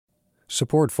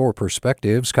Support for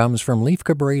Perspectives comes from Leif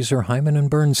Cabraser, Hyman and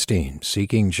Bernstein,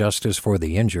 seeking justice for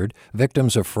the injured,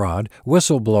 victims of fraud,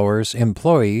 whistleblowers,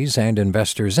 employees, and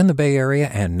investors in the Bay Area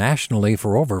and nationally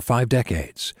for over 5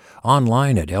 decades.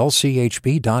 Online at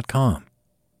lchb.com.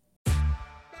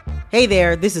 Hey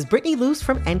there, this is Brittany Luce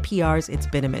from NPR's It's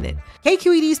Been a Minute.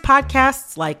 KQED's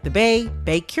podcasts like The Bay,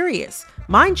 Bay Curious,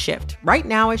 Mind Shift, Right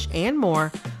Nowish, and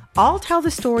more all tell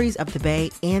the stories of the Bay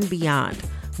and beyond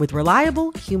with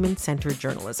reliable, human-centered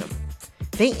journalism.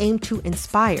 They aim to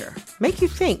inspire, make you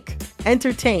think,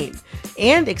 entertain,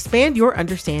 and expand your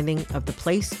understanding of the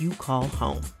place you call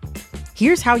home.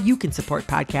 Here's how you can support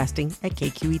podcasting at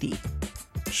KQED.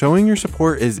 Showing your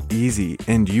support is easy,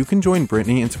 and you can join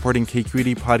Brittany in supporting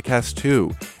KQED Podcast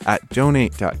too at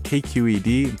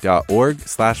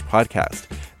donate.kqed.org/podcast.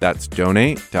 That's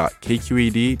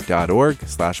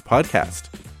donate.kqed.org/podcast.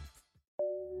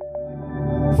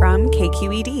 From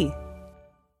KQED.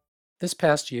 This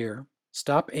past year,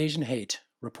 Stop Asian Hate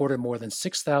reported more than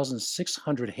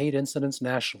 6,600 hate incidents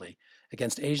nationally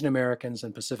against Asian Americans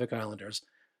and Pacific Islanders,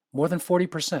 more than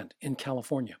 40% in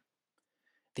California.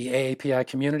 The AAPI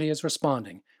community is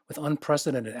responding with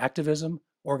unprecedented activism,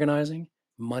 organizing,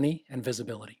 money, and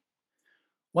visibility.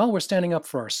 While we're standing up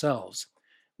for ourselves,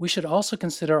 we should also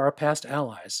consider our past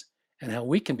allies and how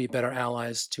we can be better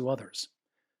allies to others.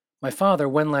 My father,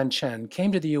 Milton Chen,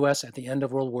 came to the U.S. at the end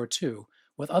of World War II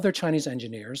with other Chinese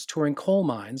engineers touring coal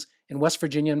mines in West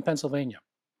Virginia and Pennsylvania.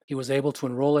 He was able to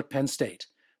enroll at Penn State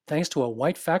thanks to a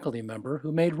white faculty member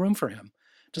who made room for him,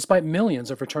 despite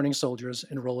millions of returning soldiers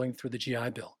enrolling through the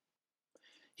GI Bill.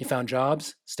 He found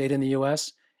jobs, stayed in the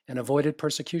U.S., and avoided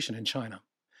persecution in China.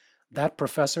 That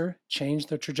professor changed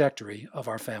the trajectory of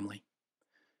our family.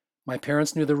 My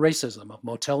parents knew the racism of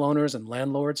motel owners and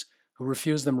landlords who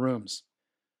refused them rooms.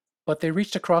 But they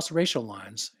reached across racial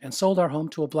lines and sold our home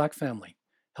to a black family,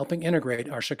 helping integrate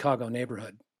our Chicago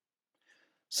neighborhood.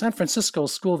 San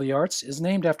Francisco's School of the Arts is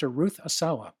named after Ruth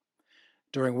Asawa.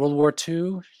 During World War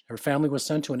II, her family was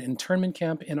sent to an internment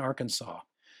camp in Arkansas.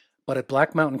 But at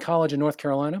Black Mountain College in North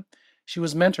Carolina, she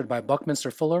was mentored by Buckminster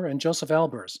Fuller and Joseph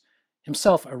Albers,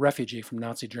 himself a refugee from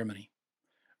Nazi Germany.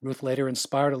 Ruth later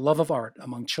inspired a love of art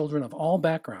among children of all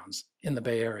backgrounds in the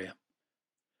Bay Area.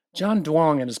 John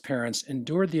Duong and his parents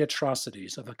endured the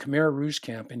atrocities of the Khmer Rouge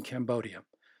camp in Cambodia,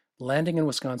 landing in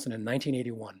Wisconsin in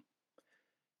 1981.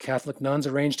 Catholic nuns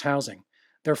arranged housing,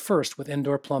 their first with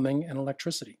indoor plumbing and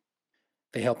electricity.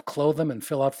 They helped clothe them and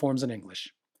fill out forms in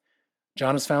English.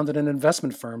 John has founded an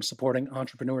investment firm supporting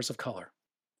entrepreneurs of color.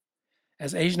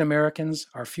 As Asian Americans,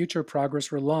 our future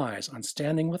progress relies on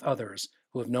standing with others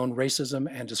who have known racism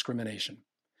and discrimination.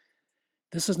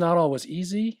 This is not always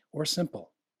easy or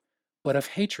simple, but if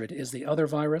hatred is the other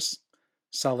virus,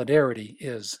 solidarity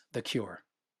is the cure.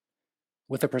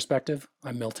 With a Perspective,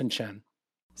 I'm Milton Chen.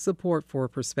 Support for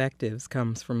Perspectives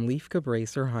comes from Leif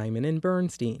Cabraser, Hyman and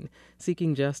Bernstein,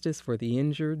 seeking justice for the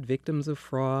injured, victims of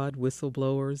fraud,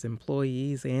 whistleblowers,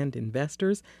 employees, and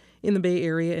investors in the Bay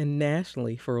Area and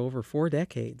nationally for over 4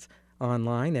 decades.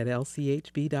 Online at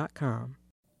lchb.com.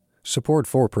 Support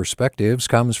for Perspectives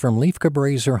comes from Leif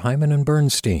Cabraser, Hyman and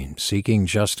Bernstein, seeking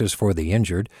justice for the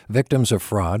injured, victims of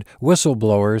fraud,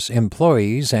 whistleblowers,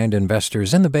 employees, and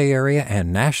investors in the Bay Area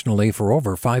and nationally for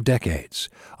over 5 decades.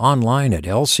 Online at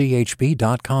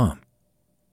lchb.com.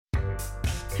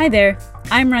 Hi there,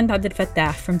 I'm Rand Abdel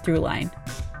Fattah from Throughline.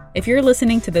 If you're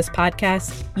listening to this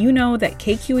podcast, you know that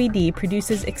KQED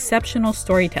produces exceptional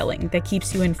storytelling that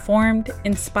keeps you informed,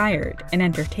 inspired, and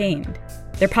entertained.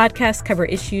 Their podcasts cover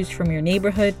issues from your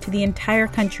neighborhood to the entire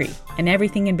country and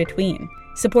everything in between.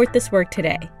 Support this work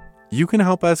today. You can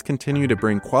help us continue to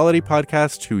bring quality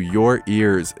podcasts to your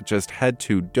ears. Just head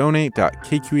to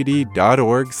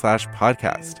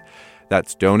donate.kqed.org/podcast.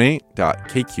 That's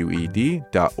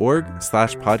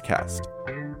donate.kqed.org/podcast.